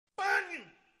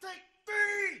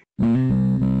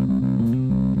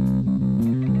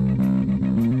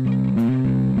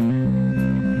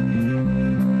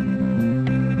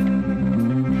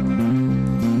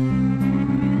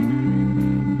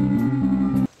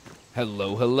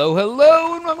Hello, hello,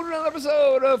 hello, and welcome to another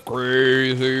episode of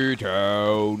Crazy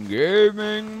Town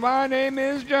Gaming. My name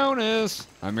is Jonas.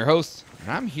 I'm your host,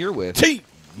 and I'm here with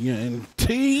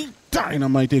TNT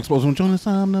Dinomight, the Explosion. Jonas,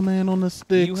 I'm the man on the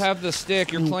sticks. You have the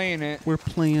stick, you're playing it. We're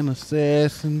playing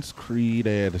Assassin Creed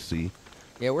Odyssey.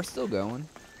 Yeah, we're still going.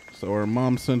 So our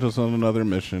mom sent us on another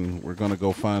mission. We're going to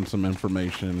go find some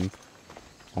information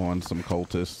on some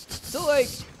cultists. So, like,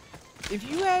 if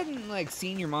you hadn't, like,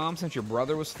 seen your mom since your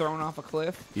brother was thrown off a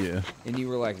cliff, Yeah. and you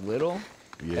were, like, little,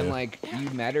 Yeah. and, like, you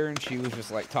met her and she was just,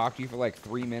 like, talked to you for, like,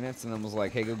 3 minutes and then was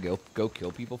like, hey, go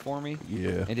kill people for me,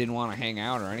 Yeah. and didn't want to hang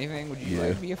out or anything, would you, Yeah.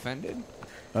 like, be offended?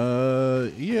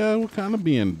 Yeah, I would kind of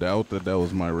be in doubt that that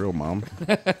was my real mom.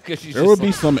 Because she's There just would be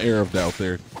like, some air of doubt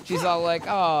there. she's all like,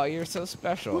 oh, you're so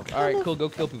special. All right, cool, go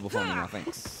kill people for me now,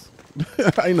 thanks.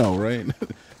 I know, right?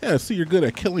 Yeah, see, you're good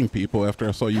at killing people after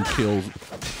I saw you kill.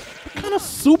 What kind of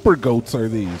super goats are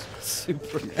these?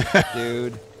 Super,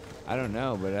 dude. I don't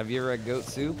know, but have you ever had goat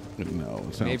soup? No,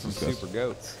 it Made sounds from disgusting. super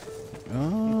goats.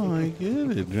 Oh, I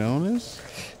get it, Jonas.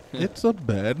 It's a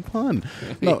bad pun.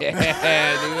 No.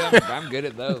 Yeah, dude, I'm good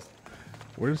at those.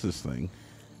 Where's this thing?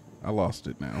 I lost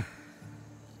it now.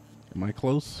 Am I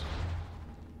close?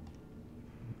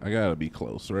 I gotta be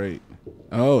close, right?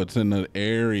 Oh, it's in the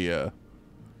area.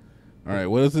 All right,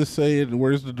 what does this say?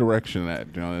 Where's the direction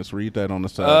at, Jonas? Read that on the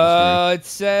side of the It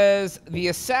says the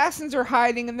assassins are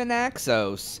hiding in the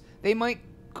Naxos. They might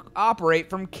operate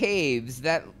from caves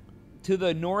that to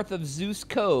the north of Zeus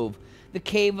Cove. The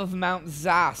cave of Mount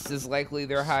Zas is likely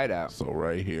their hideout. screen. So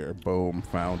right here, boom,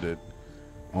 found it.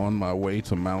 On my way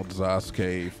to Mount Zas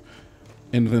Cave.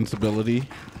 Invincibility.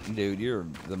 Dude, you're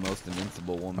the most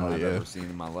invincible woman I've ever seen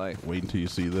in my life. Wait until you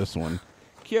see this one.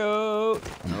 Cute.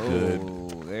 I'm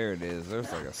good. There it is.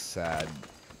 There's like a sad,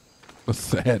 A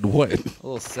sad what?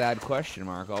 little sad question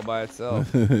mark all by itself.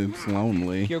 It's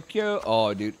lonely. Cute, cute.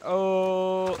 Oh, dude.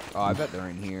 Oh, I bet they're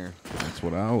in here. That's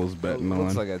what I was betting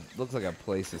looks on. looks like a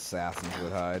place assassins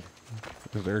would hide.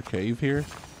 Is there a cave here?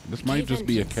 This might Cave just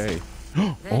be a entrance. cave.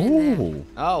 Right in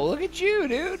Oh. Oh, look at you,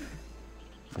 dude.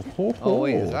 Ho, Oh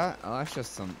wait, is ho. that? Oh, that's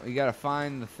just some. You gotta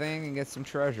find the thing and get some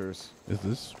treasures. Is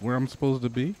this where I'm supposed to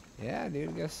be? Yeah, dude.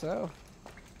 I guess so.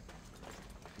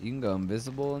 You can go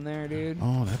invisible in there, dude.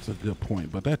 Oh, that's a good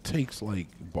point. But that takes like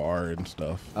bar and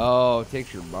stuff. Oh, it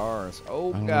takes your bars.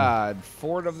 Oh I don't know. God,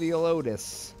 Fort of the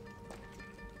Elotus.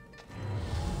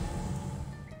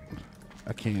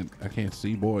 I can't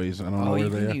see boys. I don't know Oh, where you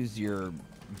they can are. use your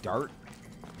dart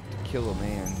to kill a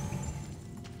man.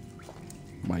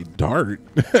 My dart.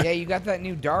 Yeah, you got that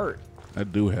new dart. I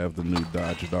do have the new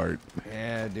Dodge dart.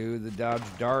 Yeah, dude, the Dodge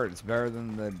dart. It's better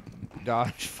than the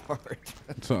Dodge fart.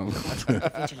 So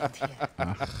Vigilante.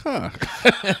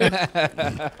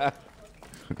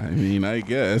 I mean, I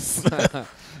guess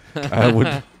I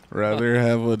would rather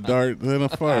have a dart than a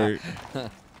fart.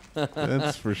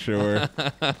 That's for sure.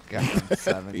 God,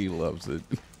 7. He loves it.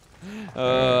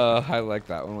 I like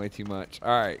that one way too much. All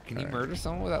right, can you murder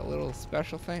someone with that little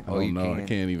special thing? Oh, you no, can. I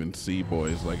can't even see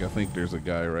boys. Like, I think there's a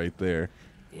guy right there.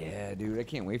 Yeah, dude, I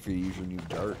can't wait for you to use your new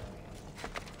dart.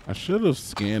 I should have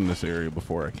scanned this area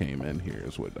before I came in here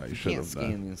is what I You should can't have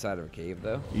scan done. the inside of a cave,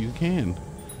 though. You can.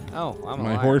 Oh, I'm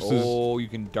My a liar. horse is- Oh, you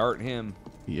can dart him.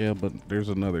 Yeah, but there's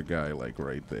another guy, like,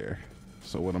 right there.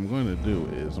 So what I'm going to do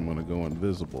is I'm going to go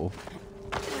invisible.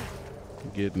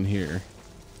 Get in here.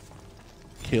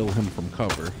 Kill him from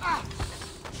cover.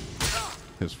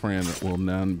 His friend will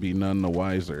be none the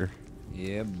wiser.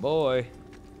 Yeah, boy.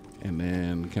 And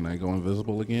then, can I go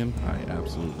invisible again? I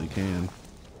absolutely can.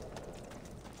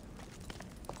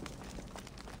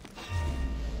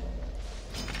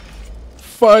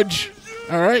 Fudge!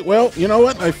 Alright, well, you know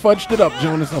what? I fudged it up,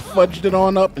 Jonas. I fudged it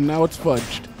on up, and now it's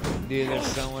fudged. Dude, there's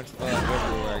so much fudge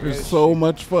everywhere. I There's gotta so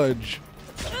much fudge.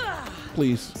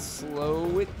 Please.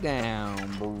 slow it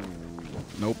down, bro.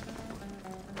 Nope.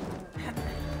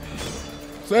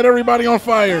 Set everybody on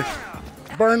fire.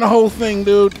 Burn the whole thing,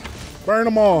 dude. Burn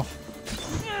them all.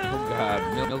 Oh,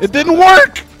 God. It didn't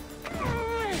work!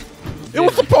 It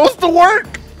was supposed to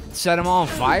work! Set them on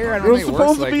fire? I It don't was think it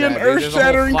works supposed to like be an that, dude. There's a whole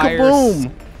earth-shattering fire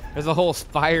kaboom. There's a whole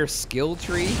fire skill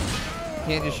tree. You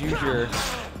can't just use your...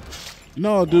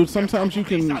 No, dude, sometimes you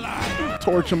can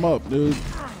torch them up, dude.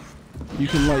 You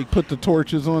can, like, put the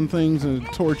torches on things and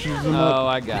it torches them up. Oh,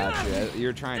 I got you.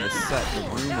 You're trying to set the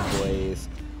room ablaze.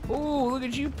 Ooh, look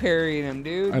at you parrying him,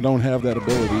 dude. I don't have that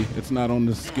ability. It's not on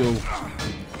the skill.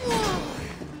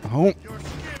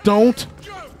 Don't.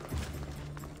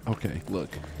 Okay, look.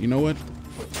 You know what?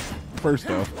 First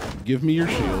off, give me your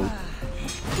shield.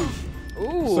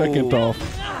 Ooh. Second off,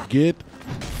 get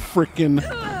frickin'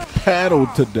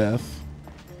 paddled to death.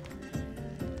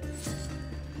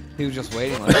 He was just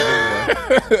waiting like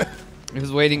a big boy. He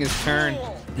was waiting his turn.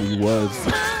 He was.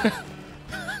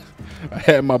 I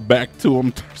had my back to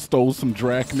him, stole some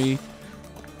drachmi.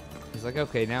 He's like,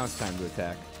 okay, now it's time to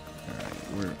attack.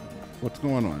 All right, what's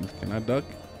going on? Can I duck?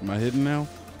 Am I hidden now?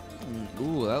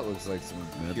 Ooh, that looks like some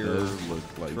That pure does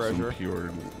look like treasure. some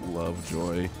pure love,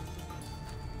 joy.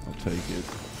 I'll take it.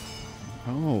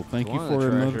 Oh, thank you One of the for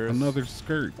treasures. another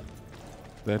skirt.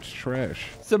 That's trash.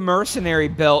 It's a mercenary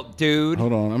belt, dude.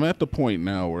 Hold on, I'm at the point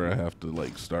now where I have to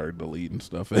like start deleting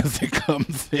stuff as it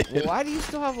comes in. Well, why do you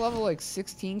still have level like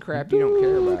 16 crap you don't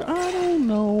care about? I don't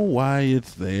know why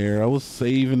it's there. I was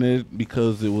saving it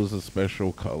because it was a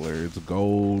special color. It's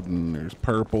gold and there's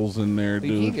purples in there, You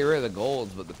dude. can't get rid of the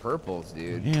golds, but the purples,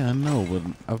 dude. Yeah, I know, but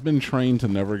I've been trained to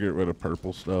never get rid of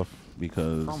purple stuff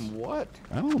because From what?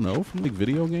 I don't know, from like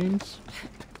video games.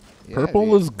 Yeah, Purple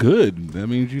dude. is good. That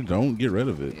means you don't get rid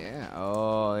of it. Yeah.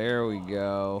 Oh, there we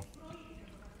go.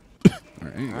 All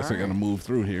right, I guess I gotta move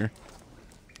through here.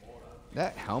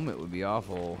 That helmet would be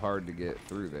awful hard to get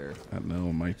through there. I know,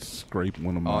 I might scrape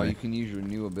one of Oh, my. you can use your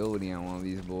new ability on one of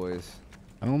these boys.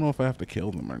 I don't know if I have to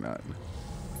kill them or not.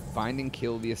 Find and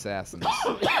kill the assassins.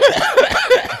 All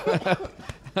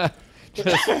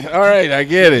right, I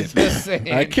get it. Just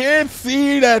saying. I can't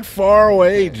see that far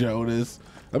away, Jonas.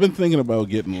 I've been thinking about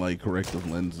getting like corrective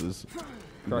lenses.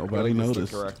 Nobody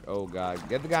noticed. Correct. Oh god,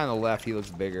 get the guy on the left. He looks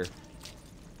bigger.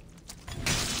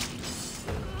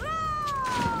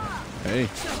 Hey,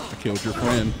 I killed your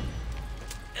friend.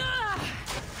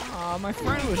 My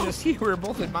friend was just here. We were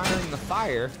both admiring the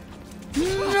fire.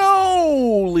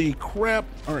 Holy crap!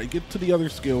 All right, get to the other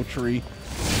skill tree.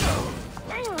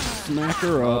 Smack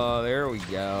her up. Oh, there we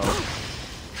go.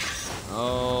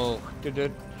 Oh,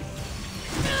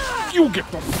 You get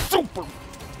the super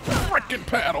frickin'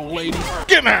 paddle, lady.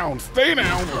 Get down, stay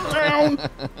down, down,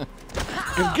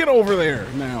 and get over there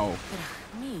now.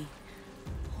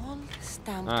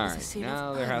 all right.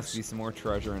 Now there has to be some more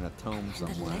treasure in a tome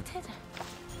somewhere.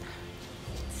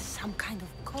 Some kind of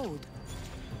code.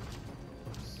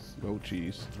 Goat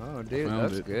cheese. Oh, dude, Found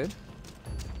that's it. good.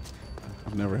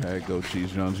 I've never had goat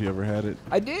cheese, John. You ever had it?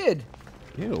 I did.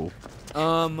 Ew.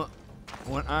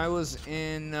 When I was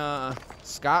in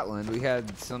Scotland, we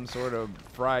had some sort of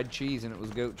fried cheese, and it was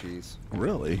goat cheese.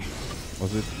 Really?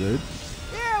 Was it good?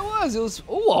 Yeah, it was. It was,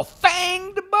 ooh, a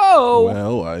fanged bow.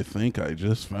 Well, I think I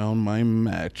just found my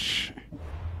match.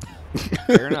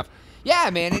 Fair enough.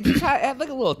 Yeah, man, it just had like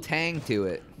a little tang to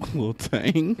it. A little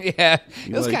tang. Yeah,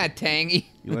 it was like- kind of tangy.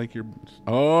 You like your...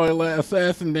 Oh,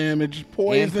 assassin damage.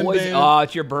 Poison, damage. Oh,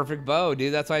 it's your perfect bow,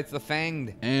 dude. That's why it's the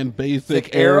fanged. And basic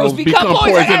Sick arrows arrows become become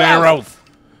poison poison arrows.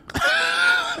 arrows.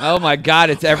 Oh my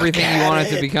god, it's everything you want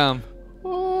it to become.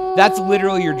 That's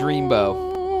literally your dream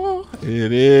bow.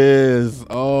 It is.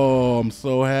 Oh, I'm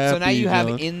so happy. So now you have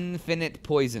John. infinite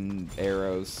poison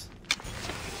arrows.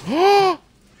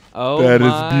 Oh, That is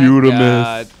my beautimous.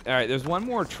 God. All right, there's one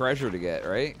more treasure to get,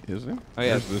 right? Is there? Oh,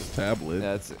 yeah. There's this tablet.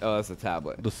 That's a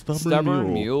tablet. The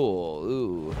stubborn mule.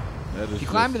 Ooh. That is If you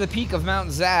climb to just- the peak of Mount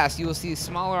Zast, you will see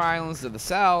smaller islands to the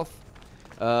south.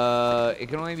 It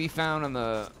can only be found on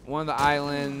one of the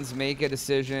islands. Make a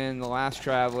decision. The last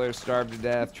traveler starved to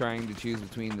death trying to choose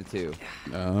between the two.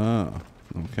 Ah,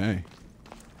 okay.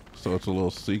 So it's a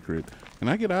little secret. Can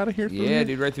I get out of here? Through Yeah, here?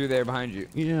 dude, right through there behind you.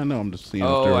 Yeah, no, I'm just seeing if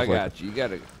there Oh, was I like, got you. You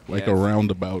gotta like yeah. a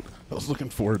roundabout. I was looking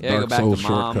for a Yeah, go Dark back Souls to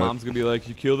mom. shortcut. Mom's gonna be like,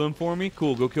 "You kill them for me?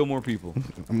 Cool, go kill more people."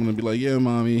 I'm gonna be like, yeah,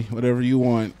 mommy, whatever you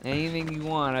want. Anything you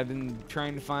want. I've been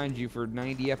trying to find you for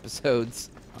 90 episodes.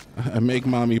 I make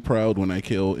mommy proud when I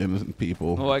kill innocent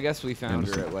people. Well, I guess we found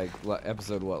her Innocent. at like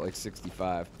episode what, like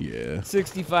 65. Yeah,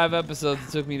 65 episodes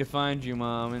it took me to find you,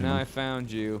 Mom, and now I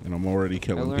found you. and I'm already I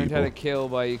killing learned people. how to kill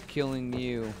by killing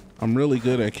you. I'm really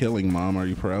good at killing, Mom. Are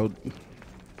you proud?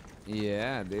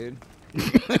 Yeah, dude.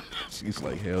 She's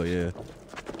like, hell yeah.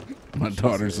 My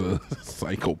daughter's a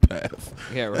psychopath.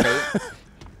 Yeah, right?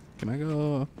 Can I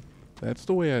go? That's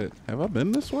the way have I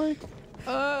been this way?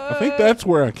 I I think that's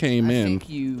where I came I in. think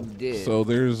you did. So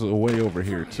there's a way over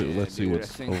here too. Yeah, Let's see dude, I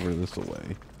what's think- over this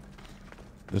way.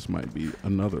 This might be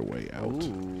another way out.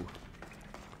 Ooh.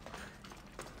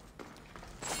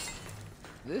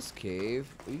 This cave,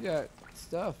 we got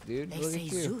stuff, dude. They Look say at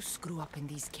you. Zeus grew up in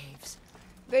these caves.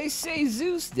 They say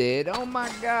Zeus did. Oh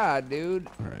my god, dude.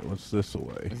 All right, what's this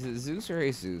away? Is it Zeus or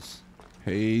Jesus?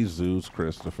 Hey, Zeus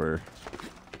Christopher.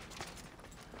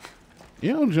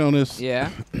 You know, Jonas,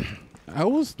 Yeah. I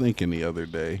was thinking the other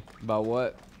day, About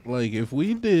what? like if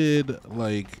we did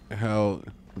like how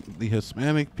the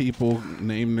Hispanic people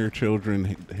name their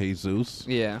children Jesus,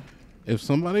 Yeah. if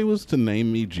somebody was to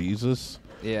name me Jesus,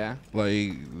 Yeah.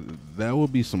 Like, that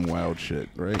would be some wild shit,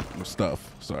 right? Stuff.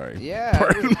 Sorry.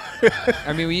 Yeah.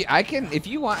 I mean, I can, if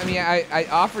you want. I mean, I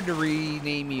offered to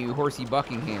rename you Horsey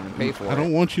Buckingham and pay for it. I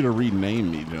don't want you to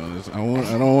rename me, Jonas. I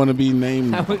don't want to be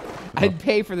named. I'd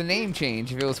pay for the name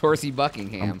change if it was Horsey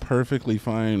Buckingham. I'm perfectly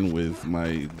fine with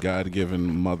my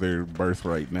God-given mother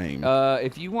birthright name.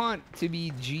 If you want to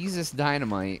be Jesus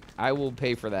Dynamite, I will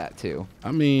pay for that too.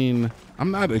 I mean, I'm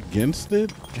not against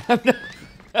it.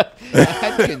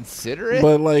 I'd consider it.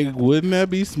 But like, wouldn't that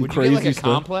be some Would you crazy get like a stuff?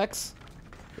 complex?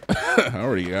 I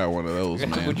already got one of those,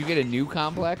 man. Would you get a new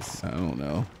complex? I don't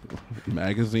know,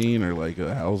 magazine or like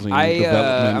a housing I'm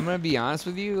development. gonna be honest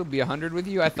with you. Be 100 with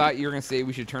you. I thought you were gonna say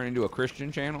we should turn into a Christian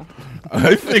channel.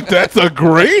 I think that's a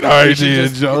great We should idea,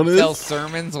 just Jonas. tell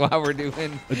sermons while we're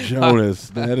doing Jonas,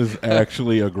 that is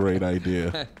actually a great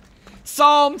idea.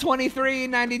 Psalm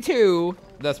 23:92.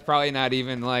 That's probably not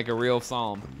even like a real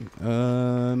psalm.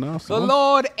 No. The Psalms,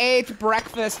 Lord ate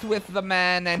breakfast with the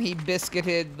man, and he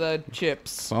biscuited the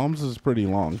chips. Psalms is pretty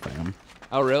long, fam.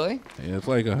 Oh, really? Yeah, it's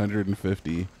like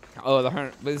 150. Oh,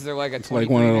 is there like a? It's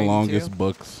like one of the 23:92? longest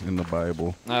books in the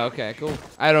Bible. Oh, okay, cool.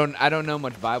 I don't know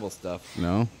much Bible stuff.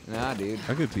 No, Nah, dude.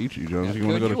 I could teach you, Jonas. You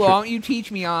want to Could go you, to why church? don't you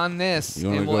teach me on this, You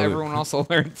wanna and will go to- everyone also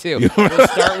learn too? We'll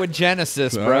start with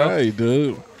Genesis, All bro. right,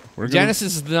 dude. We're gonna-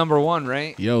 Genesis is the number one,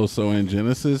 right? Yo, so in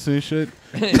Genesis and shit,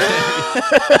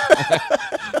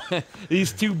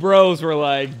 These two bros were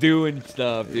like doing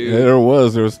stuff, dude. there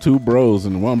was two bros,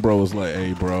 and one bro was like,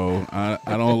 "Hey, bro, I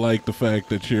don't like the fact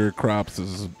that your crops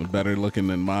is better looking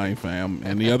than mine, fam."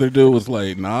 And the other dude was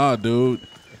like, "Nah, dude,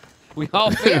 We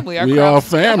all family. Our we all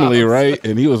crops are family, crops." right?"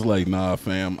 And he was like, "Nah,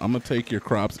 fam, I'm gonna take your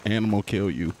crops and I'm gonna kill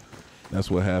you." That's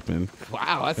what happened.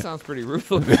 Wow, that sounds pretty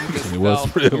ruthless. You just It was fell-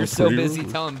 pretty- You're so pretty busy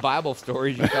ruthless. telling Bible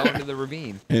stories, you fell into the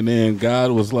ravine. And then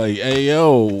God was like, "Hey,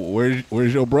 yo,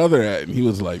 where's your brother at?" And he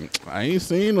was like, "I ain't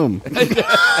seen him."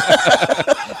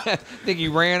 I think he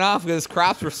ran off because his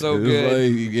crops were so It was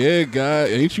good. like, "Yeah, God,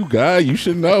 ain't you God? You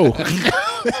should know."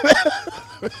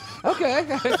 Okay,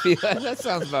 I feel that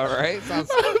sounds about right. Sounds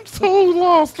I'm so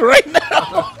lost right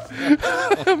now.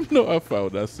 No, I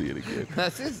found. I see it again.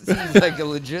 that seems like a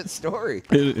legit story.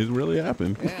 It really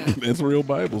happened. Yeah. It's real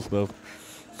Bible stuff.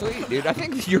 Sweet, dude. I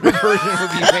think your version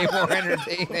would be way more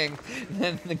entertaining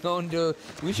than the going to.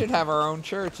 We should have our own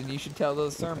church, and you should tell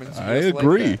those sermons. I just like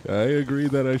agree. that. I agree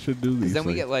that I should do 'Cause these. then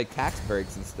we things. get like tax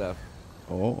breaks and stuff.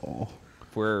 Oh,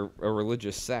 If we're a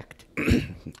religious sect.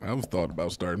 I've thought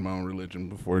about starting my own religion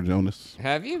before, Jonas.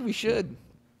 Have you? We should.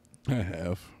 I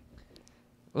have.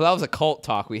 Well, that was a cult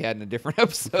talk we had in a different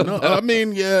episode. No, I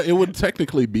mean, yeah, it would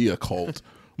technically be a cult,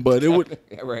 but it would.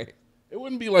 Yeah, right. It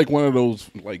wouldn't be like one of those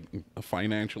like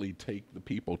financially take the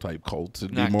people type cults.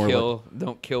 It'd Not be more kill. like,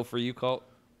 Don't kill for you cult.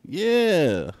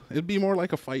 yeah, it'd be more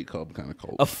like a Fight Club kind of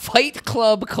cult. A Fight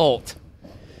Club cult.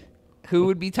 Who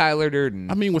would be Tyler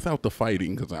Durden? I mean, without the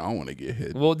fighting, because I don't want to get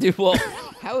hit. Well,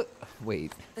 how?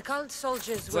 Wait. The cult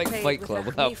soldiers It's were like paid Fight with Club Lahmi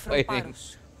without from fighting.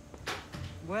 Paros.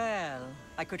 Well,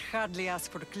 I could hardly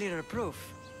ask for clearer proof.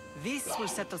 This will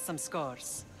settle some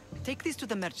scores. Take this to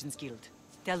the Merchants Guild.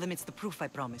 Tell them it's the proof I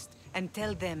promised. And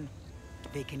tell them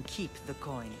they can keep the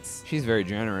coins. She's very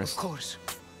generous. Of course.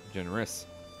 Generous.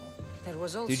 There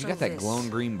was also Dude, you got that this. glowing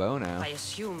green bow now. I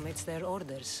assume it's their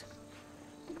orders.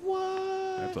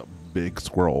 What? That's a big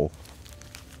scroll.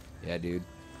 Yeah, dude.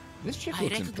 This chick I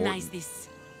looks recognize important. this.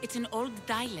 It's an old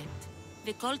dialect.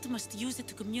 The cult must use it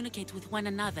to communicate with one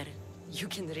another. You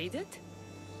can read it?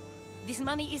 This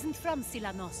money isn't from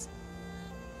Silanos.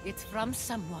 It's from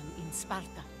someone in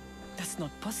Sparta. That's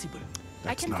not possible.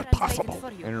 That's I can not translate possible. it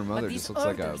for you. And her mother but just these looks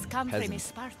like a orders come from a peasant.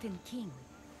 Spartan king.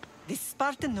 The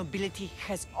Spartan nobility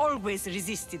has always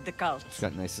resisted the cult. She's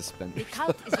got nice The suspenders.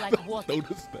 cult is like water.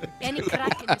 Notice that. Any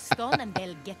crack in the stone and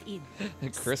they'll get in.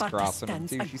 Crisscrossing Sparta them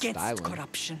stands too. She's against styling.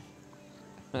 corruption.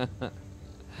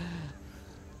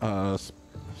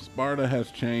 Sparta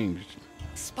has changed.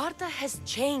 Sparta has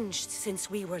changed since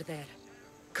we were there.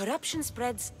 Corruption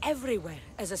spreads everywhere,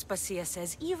 as Aspasia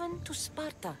says, even to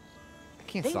Sparta. I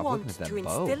can't They stop want looking at to that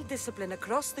bow. instill discipline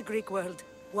across the Greek world,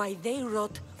 while they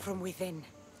rot from within.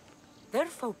 They're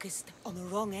focused on the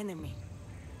wrong enemy.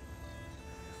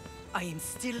 I am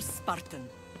still Spartan.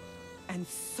 And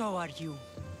so are you.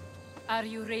 Are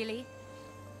you really?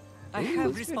 I Ooh,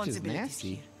 have this bitch is responsibilities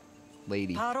nasty. here.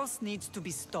 Lady. Paros needs to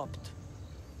be stopped.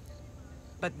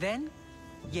 But then,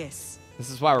 yes, This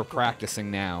is why we're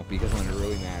practicing now, because when it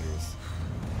really matters.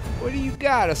 What do you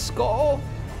got? A skull?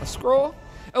 A scroll?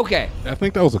 Okay. I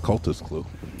think that was a cultist clue.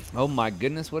 Oh my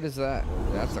goodness, what is that?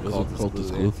 That's a There's a cultist cultist glue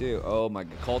there glue. too. Oh my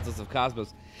god, cultist of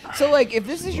Cosmos. So like, if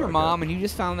this is your mom and you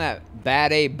just found that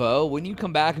bad A bow, when you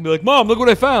come back and be like, Mom, look what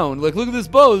I found. Like, look at this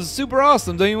bow. This is super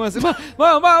awesome. Don't you want to say,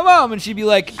 Mom? And she'd be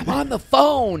like, I'm on the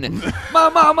phone.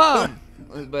 Mom.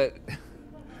 But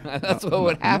that's what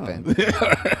would happen.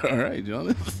 All right,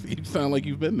 Jonas. You sound like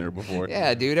you've been there before.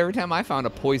 Yeah, dude. Every time I found a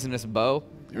poisonous bow,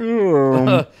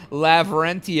 Um,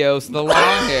 Lavrentios, the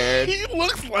long-haired. he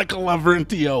looks like a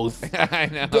Lavrentios. I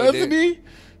know, Doesn't dude. he?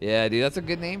 Yeah, dude. That's a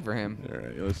good name for him. All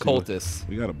right, let's see Cultists.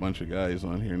 we got a bunch of guys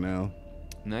on here now.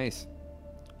 Nice.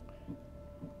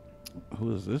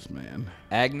 Who is this man?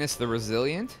 Agnes the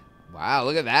Resilient. Wow,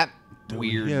 look at that. Dude,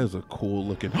 Weird. He has a cool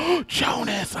looking.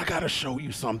 Jonas, I gotta show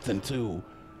you something too.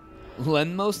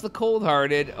 Lenmos the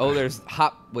Cold-Hearted. Oh, there's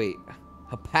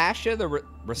Hypatia the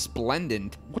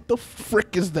Resplendent. What the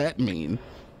frick does that mean?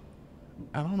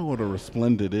 I don't know what a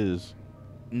resplendent is.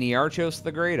 Nearchos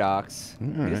the Great Ox. He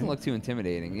doesn't Alright. look too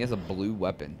intimidating. He has a blue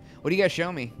weapon. What do you guys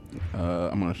show me?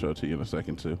 I'm gonna show it to you in a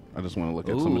second too. I just want to look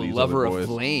at Ooh, some of these Lover other of boys.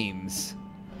 Flames.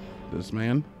 This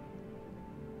man,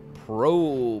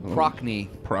 Procne.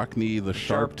 Procne the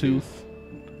Sharptooth.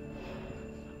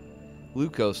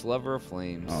 Lucos, Lover of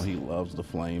Flames. Oh, he loves the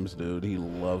flames, dude. He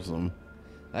loves them.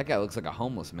 That guy looks like a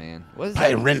homeless man. What is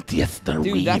that? Pyrinthius the Dude,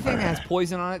 Weaver. that thing has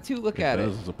poison on it too. Look at it.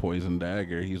 This is a poison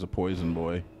dagger. He's a poison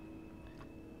boy.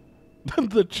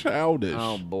 The childish.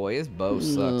 Oh boy, his bow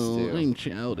sucks too. I'm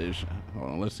childish.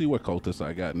 Hold on, let's see what cultist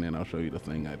I got, and then I'll show you the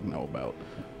thing I know about.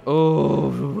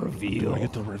 Oh, Do reveal. I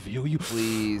get to review you?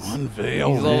 Please.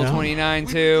 Unveil He's level him. 29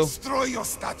 We too. destroy your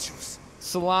statues.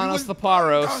 Solanos the We will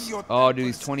burn down Paros. your Oh, dude,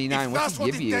 he's temples 29. if What's that's he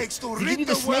what give it you? takes to Did he rid give you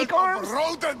the the world snake of arms?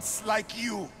 rodents like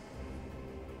you.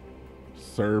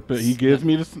 Serpent. He gives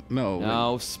me the. No. wait.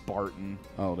 No, Spartan.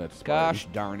 Oh, that's Spartan. Gosh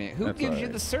darn it. Who That's gives you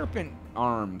alright. the serpent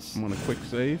arms? I'm gonna quick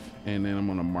save, and then I'm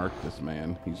gonna mark this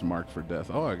man. He's marked for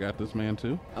death. Oh, I got this man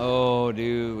too. Oh,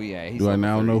 dude, yeah. He's Do I level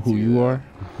now know who 32, you though. are?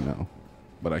 No,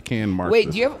 but I can mark. Wait,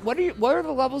 this. do you have what are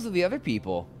the levels of the other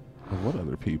people? What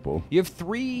other people? You have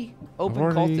 3 open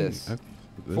I've already- cultists.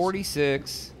 this-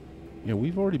 46, Yeah,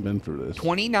 we've already been through this.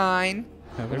 29.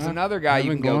 Haven't There's I- another guy you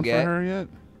haven't can go gone get. for her yet.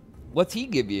 What's he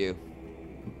give you?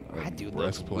 That dude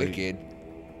looks breastplate. wicked.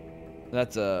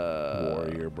 That's a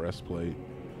Warrior breastplate.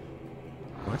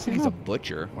 Why I think can't he's I, a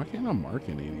butcher. why can't I mark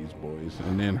any of these boys?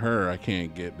 And then her I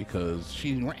can't get because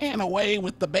she ran away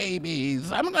with the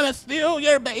babies. I'm gonna steal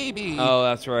your baby. Oh,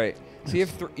 that's right. So you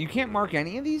have you can't mark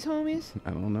any of these homies? I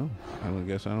don't know. I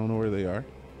don't know where they are.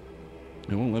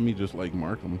 It won't let me just like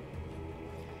mark them.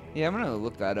 Yeah, I'm gonna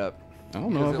look that up. I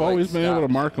don't know. Because I've it, like, always been able to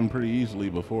stops. mark them pretty easily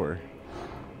before.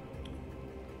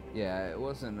 Yeah, it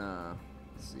wasn't.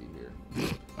 Let's see here.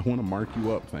 I want to mark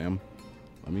you up, fam.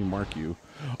 Let me mark you.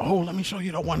 Oh, let me show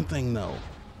you the one thing though.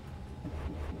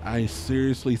 I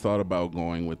seriously thought about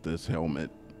going with this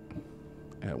helmet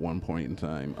at one point in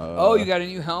time. Oh, you got a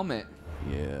new helmet.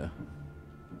 Yeah.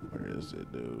 Where is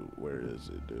it, dude? Where is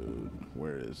it, dude?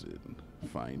 Where is it?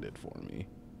 Find it for me.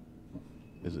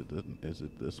 Is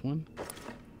it this one?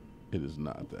 It is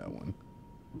not that one.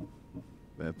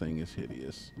 That thing is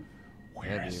hideous. Where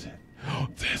Yeah, is dude. it? Oh,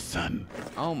 this one.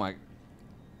 Oh my.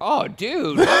 Oh,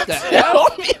 dude, what the hell?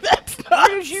 Tell me that's Where not.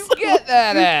 did you get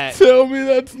that at? Tell me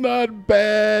that's not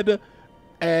bad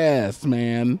ass,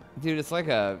 man. Dude, it's like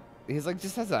he's like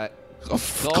just has a A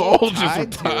skull just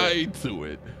tied to it. tied to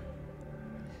it.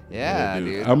 Yeah,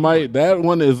 dude. I might. That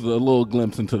one is a little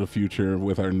glimpse into the future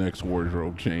with our next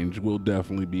wardrobe change. We'll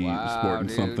definitely be Wow, sporting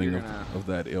dude, something you're gonna- of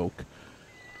that ilk.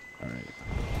 All right.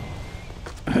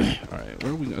 All right.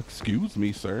 Where are we? Excuse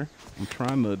me, sir. I'm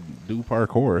trying to do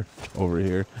parkour over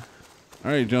here.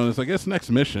 All right, Jonas. I guess next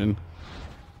mission.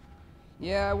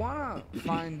 Yeah, I wanna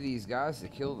find these guys to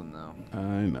kill them though.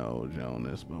 I know,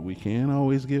 Jonas, but we can't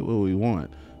always get what we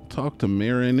want. Talk to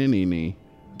Marin and Nini.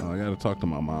 Oh, I gotta talk to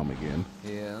my mom again.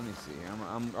 Yeah, let me see.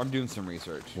 I'm doing some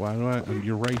research. Why do I?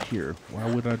 You're right here.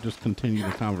 Why would I just continue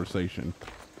the conversation?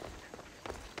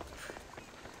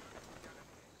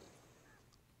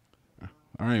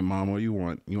 All right, Mom, what do you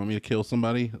want? You want me to kill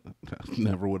somebody?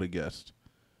 Never would have guessed.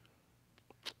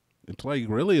 It's like,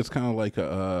 really, it's kind of like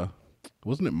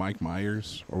wasn't it Mike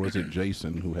Myers or was it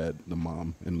Jason who had the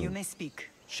mom in the? You may speak.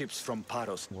 Ships from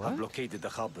Paros have blockaded the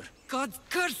harbor. God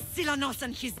curse Silanos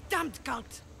and his damned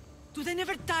cult! Do they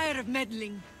never tire of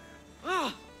meddling?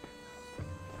 Ah!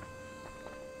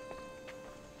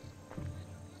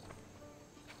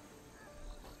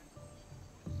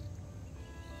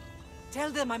 Tell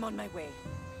them I'm on my way.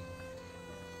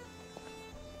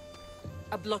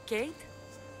 A blockade?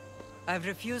 I've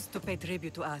refused to pay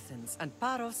tribute to Athens, and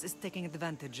Paros is taking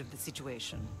advantage of the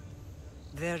situation.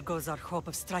 There goes our hope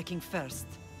of striking first.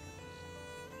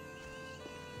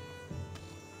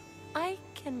 I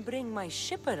can bring my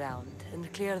ship around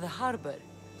and clear the harbor.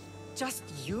 Just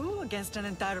you against an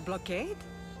entire blockade?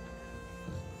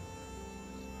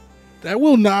 That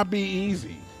will not be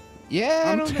easy. Yeah,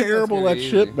 I I'm don't think that's terrible gonna at be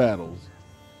ship easy. battles.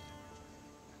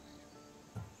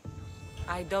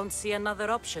 I don't see another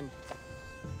option.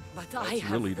 But I That's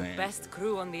have really the damn. best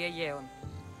crew on the Aegean.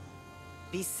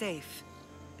 Be safe,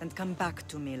 and come back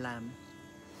to me, lamb.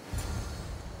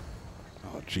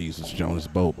 Oh, Jesus, Jonas,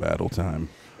 boat battle time.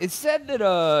 It said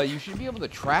that you should be able to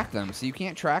track them, so you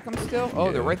can't track them still?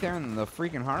 Oh, they're Yeah. right there in the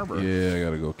freaking harbor. Yeah, I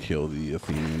gotta go kill the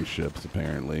Athenian ships,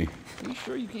 apparently. Are you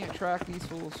sure you can't track these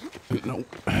fools? Nope.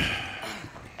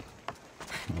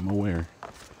 I'm aware.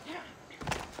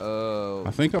 Oh.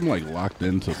 I think I'm like locked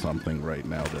into something right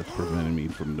now that's preventing me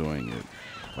from doing it.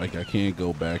 Like I can't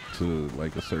go back to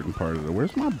like a certain part of the.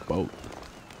 Where's my boat?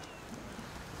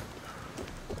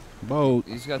 Boat.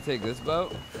 You just gotta take this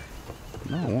boat?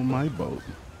 No, I want my boat.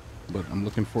 But I'm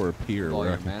looking for a pier All where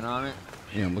I your can. men on it?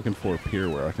 Yeah, I'm looking for a pier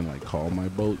where I can like call my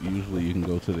boat. Usually you can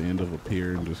go to the end of a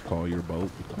pier and just call your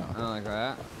boat. Oh, like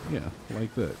that? Yeah,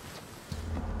 like that.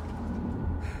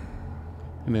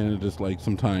 And then it just like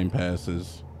some time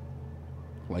passes.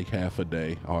 Like half a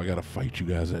day. Oh, I gotta fight you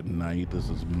guys at night. This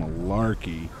is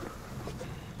malarkey.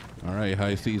 Alright,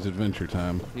 high seas adventure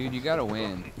time. Dude, you gotta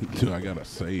win. Dude, I gotta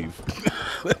save.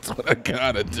 That's what I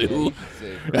gotta Yeah, do. you should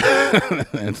save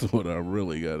first. That's what I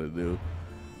really gotta do.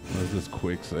 Let's just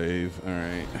quick save.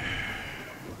 Alright.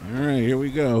 Alright, here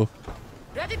we go.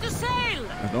 Ready to sail!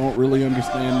 I don't really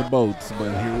understand the boats,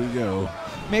 but here we go.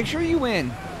 Make sure you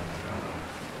win.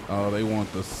 Oh, they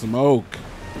want the smoke.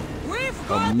 We've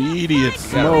got Immediate You gotta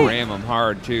smoke. ram them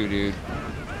hard too, dude.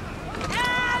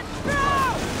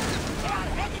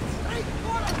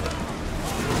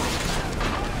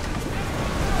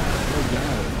 Oh,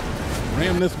 God.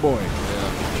 Ram this boy.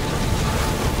 Yeah.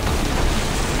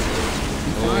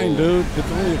 Fine, dude.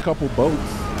 It's only a couple boats.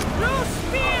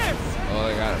 Oh,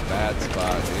 they got a bad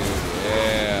spot, dude.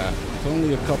 Yeah. It's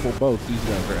only a couple boats. These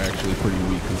guys are actually pretty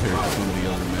weak compared to some of the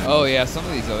other men. Oh yeah, some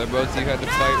of these other boats you had to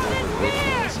fight were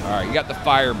ridiculous. All right, you got the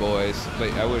fire boys, but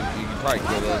you can probably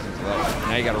kill those until that.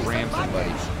 Now you got to ram somebody.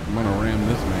 I'm gonna ram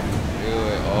this man. Do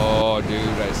it. Oh,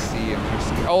 dude, I see him.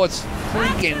 Oh, it's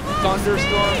freaking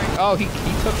thunderstorming. Oh, he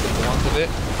took the brunt of it.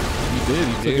 He did.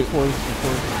 He took Dude. it for his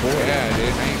boy. Yeah,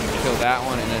 dude. Now you can kill that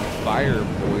one and then fire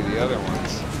boy the other ones.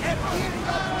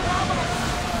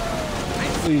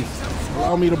 Please,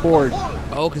 allow me to board.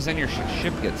 Oh, because then your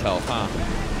ship gets help, huh?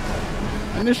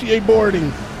 Initiate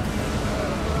boarding.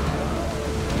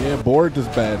 Yeah, board this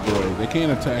bad boy. They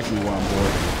can't attack me while I'm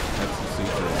boarding. That's the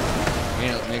secret.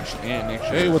 And make sure.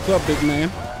 Hey, what's up, big man?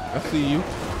 I see you.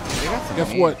 They got some Guess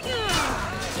meat. what?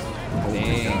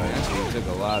 Dang, that dude took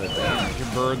a lot of damage. Your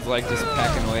bird's like just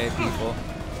pecking away at people.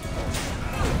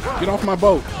 Get off my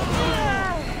boat.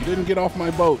 You didn't get off my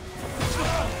boat.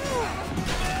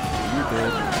 You're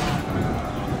dead.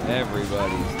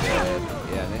 Everybody's dead.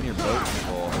 Yeah, and then your boat's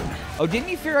full. Oh, didn't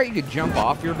you figure out you could jump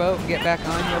off your boat and get back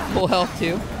on? You have full health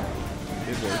too?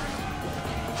 It worked.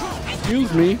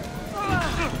 Excuse me.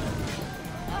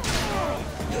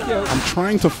 I'm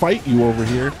trying to fight you over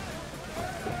here.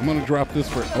 I'm gonna drop this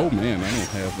for. Oh man, I don't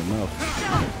have enough.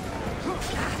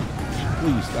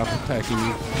 Please stop attacking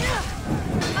me.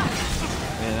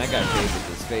 Man, that guy paid with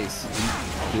his face.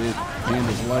 He did end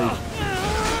his life.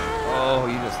 Oh,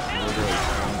 he just literally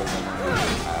crumbled him under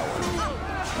his power.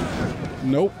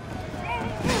 Nope.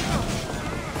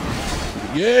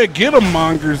 Yeah, get him,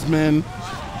 Mongers men.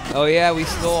 Oh yeah, we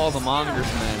stole all the Mongers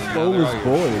men. and now Stole they're his all your-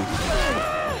 boys.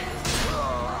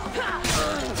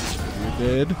 You're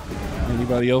dead.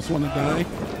 Anybody else want to die?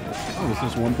 Oh, there's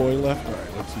just one boy left. All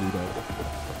right, let's loot up.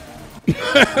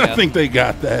 I think they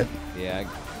got that. Yeah,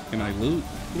 Can I loot,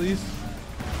 please?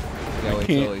 yeah, I wait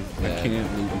till can't. he's I dead.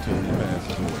 can't loot until he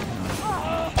passes away.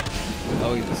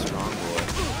 Oh, he's a strong boy.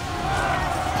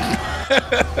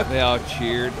 They all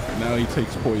cheered. Now he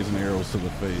takes poison arrows to the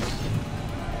face.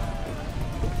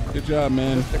 Good job,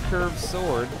 man. The curved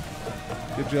sword.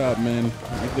 Good job, man.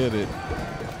 You did it.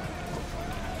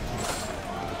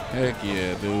 Heck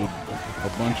yeah, dude. A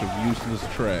bunch of useless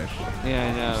trash. Yeah,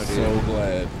 I know, dude. So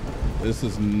glad. This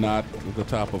is not the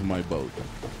top of my boat.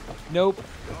 Nope.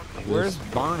 Where's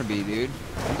Barnaby, dude?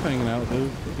 He's hanging out,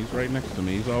 dude. He's right next to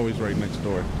me. He's always right next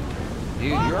door. Dude,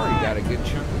 you already got a good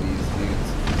chunk of these dudes.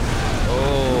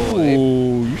 Oh, they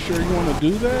Ooh, you sure you want to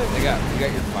do that? you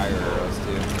got your fire arrows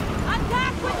too.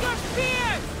 Attack with your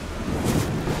spears!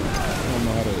 I don't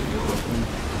know how to equip them.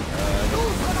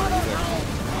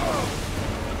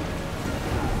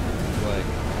 Like,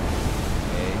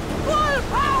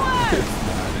 just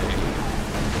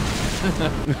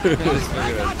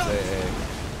figured I'd say, hey.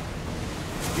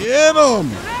 Get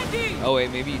him! Oh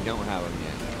wait, maybe you don't have them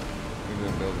yet. Maybe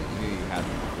I'm building. Maybe you have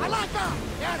them. I like them.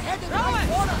 They're headed to my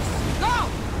quarters. Go!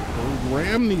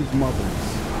 Ram these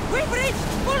mothers. We've reached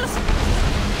full.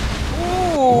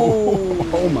 Ooh!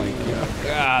 Oh my god.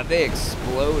 God, they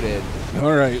exploded.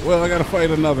 All right, well, I gotta fight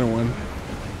another one.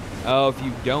 Oh, if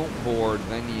you don't board,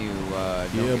 then you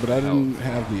don't Yeah, get but I help. didn't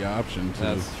have the option to.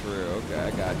 That's true. Okay,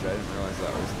 I got you. I didn't realize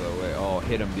that was the way. Oh,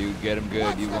 hit him, dude. Get him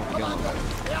good. You won't kill him.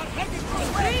 They are headed to my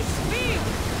Increase speed.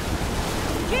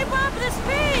 Keep up the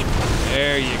speed.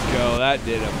 There you go. That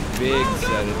did a big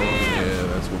set of damage. Yeah,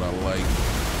 that's what I like.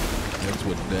 That's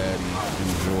what Daddy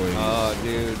enjoys. Oh,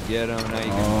 dude, get him. Now you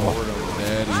can board him.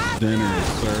 Daddy's dinner is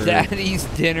served. Daddy's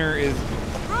dinner is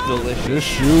delicious. Just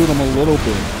shoot him a little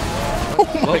bit.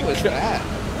 What was that?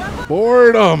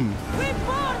 Board him. We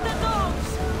board the dogs.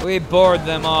 We board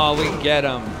them all. We get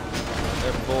them.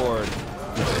 They're bored.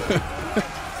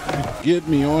 Get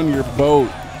me on your boat.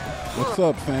 What's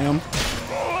up, fam?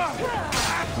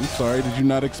 I'm sorry, did you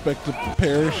not expect to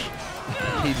perish?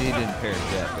 He didn't perish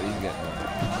yet, but he's getting them.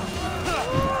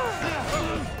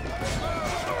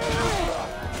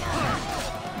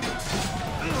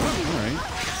 Alright.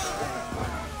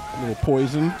 A little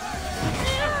poison. A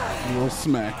little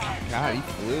smack. God, he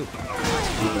flew. You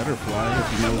better fly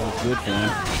if you know what's good for him.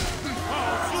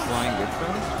 Flying good for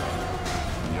him?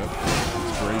 Yep.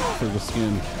 It's great for the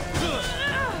skin.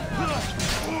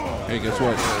 Hey, guess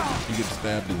what? You get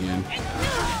stabbed again.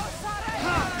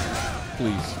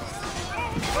 Please.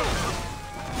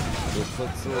 We'll put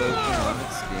solution on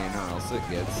its skin or else it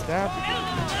gets stabbed again.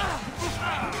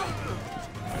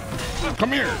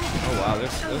 Come here. Oh wow,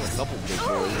 there's a couple big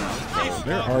boys in this boat.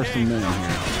 There are some men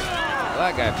here. Well,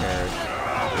 that guy perished.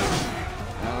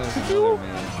 Now there's another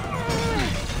man.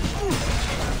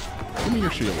 Give me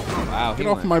your shield. Wow, Get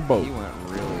off my boat. He went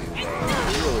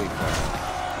really far.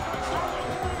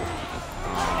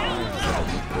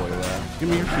 Boy left. Give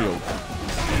me your shield.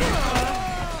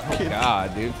 Oh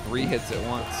God, dude, 3 hits at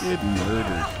once. Get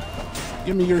murdered.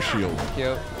 Give me your shield.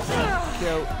 Cute.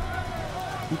 Cute.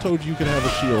 Who told you could have a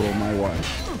shield on my wife?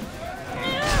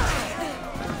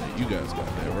 You guys got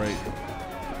that, right?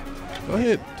 Go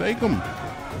ahead, take them.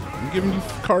 I'm giving you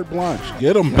carte blanche.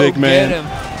 Get him, big man. Get him.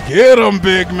 Get him,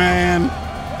 big man.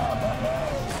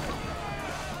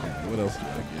 What else do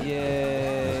I get? Yay.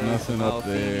 There's nothing up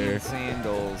there.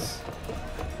 Sandals.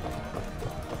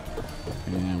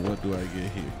 And what do I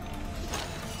get here?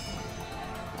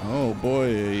 Oh boy,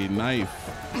 a knife.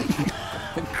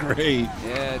 Great.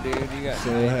 Yeah, dude, you got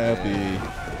So knife happy.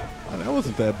 Oh, that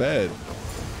wasn't that bad.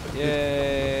 there.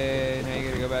 Yay. Now you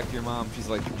gotta go back to your mom. She's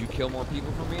like, did you kill more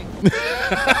people for me?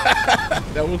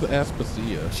 That was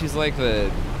Aspasia. She's like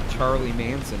the Charlie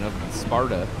Manson of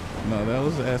Sparta. No, that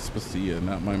was Aspasia,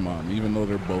 not my mom, even though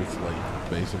they're both like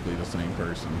basically the same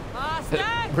person.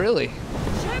 Really?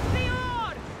 Ship the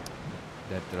oar.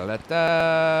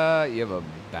 Da-da-da-da. You have a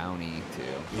bounty too.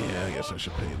 Yeah, I guess I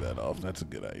should pay that off. That's a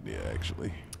good idea,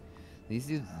 actually. These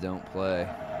dudes don't play.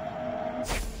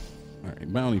 All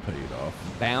right, bounty paid off.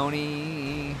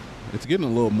 Bounty. It's getting a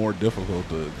little more difficult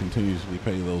to continuously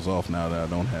pay those off now that I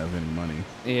don't have any money.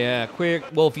 Yeah, quick.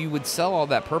 Well, if you would sell all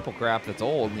that purple crap that's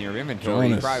old in your inventory,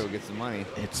 you Jonas. probably would get some money.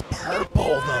 It's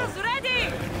purple, though. It's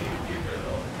ready.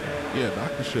 Yeah,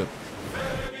 dock the ship.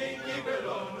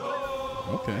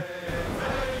 Okay.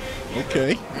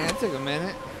 Okay. Yeah, it took a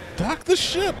minute. Dock the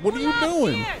ship. What are you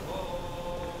doing?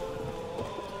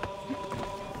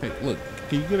 Hey, look.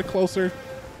 Can you get it closer?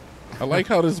 I like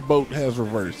how this boat has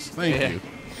reverse. Thank Yeah. you.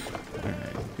 All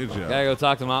right. Good job. Gotta go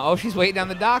talk to mom. Oh, she's waiting down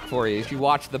the dock for you. She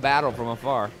watched the battle from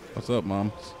afar. What's up,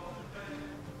 Mom?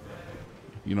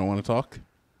 You don't want to talk?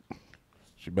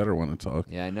 She better want to talk.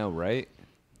 Yeah, I know, right?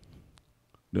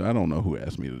 Dude, I don't know who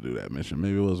asked me to do that mission.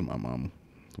 Maybe it wasn't my mom.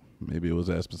 Maybe it was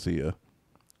Aspasia.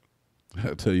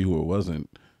 I'll tell you who it wasn't.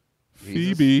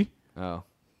 Jesus? Phoebe. Oh.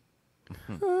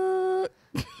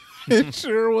 It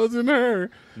sure wasn't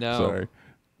her. No. Sorry.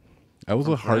 That was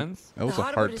a friends? that was The a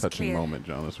harbor is heart-touching clear. moment,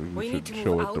 Jonas. We We need should to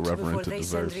show move it the out before reverence it they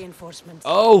send deserves. reinforcements.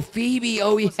 Oh, Phoebe.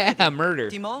 Oh, yeah. Murder.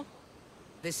 Timo?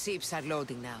 The ships are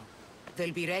loading now.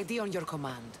 They'll be ready on your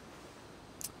command.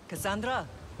 Cassandra?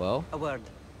 Well, A word.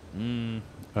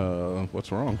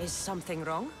 What's wrong? Is something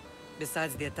wrong?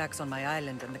 Besides the attacks on my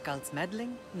island and the cult's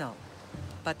meddling? No.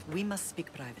 But we must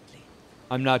speak privately.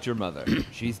 I'm not your mother.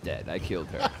 She's dead. I killed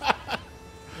her.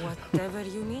 Whatever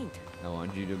you need. I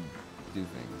want you to do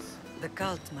things. The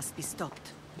cult must be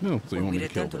stopped. No, so you When want we me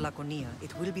to kill return to them? Laconia,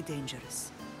 it will be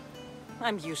dangerous.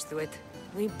 I'm used to it.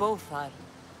 We both are.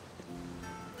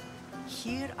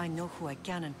 Here I know who I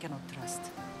can and cannot trust.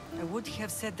 I would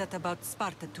have said that about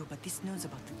Sparta too, but this news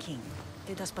about the king.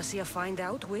 Did Aspasia find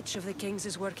out which of the kings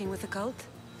is working with the cult?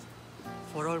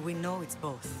 For all we know, it's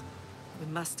both. We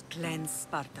must cleanse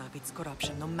Sparta of its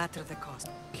corruption, no matter the cost.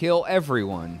 Kill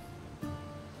everyone.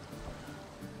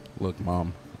 Look,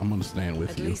 Mom, I'm gonna stand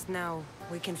with At you. least now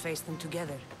we can face them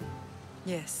together.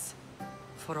 Yes.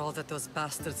 For all that those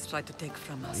bastards tried to take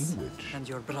from us. Language. And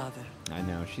your brother. I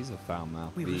know, she's a foul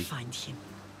mouth. We will find him.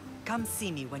 Come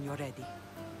see me when you're ready.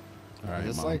 All right,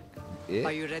 Just Mom. like it.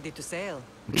 Are you ready to sail?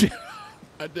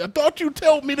 I thought you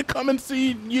told me to come and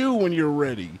see you when you're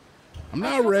ready. I'm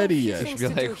not ready yet. things Be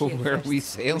to like, do here where are we first. We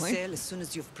sailing? sail as soon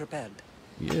as you've prepared.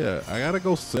 Yeah, I gotta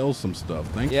go sell some stuff.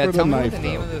 Thanks Yeah, for the tell me knife, what the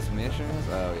name though. of this mission is.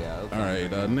 Oh, yeah. Okay.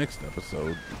 All right, next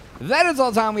episode. That is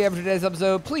all the time we have for today's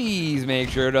episode. Please make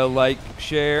sure to like,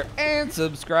 share, and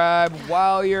subscribe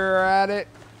while you're at it.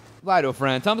 Lie to a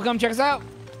friend. Tell them to come check us out.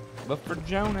 But for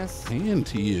Jonas, And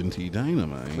TNT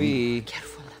Dinomight. we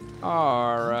Careful.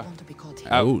 are I don't want to be caught here.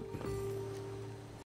 out. Out.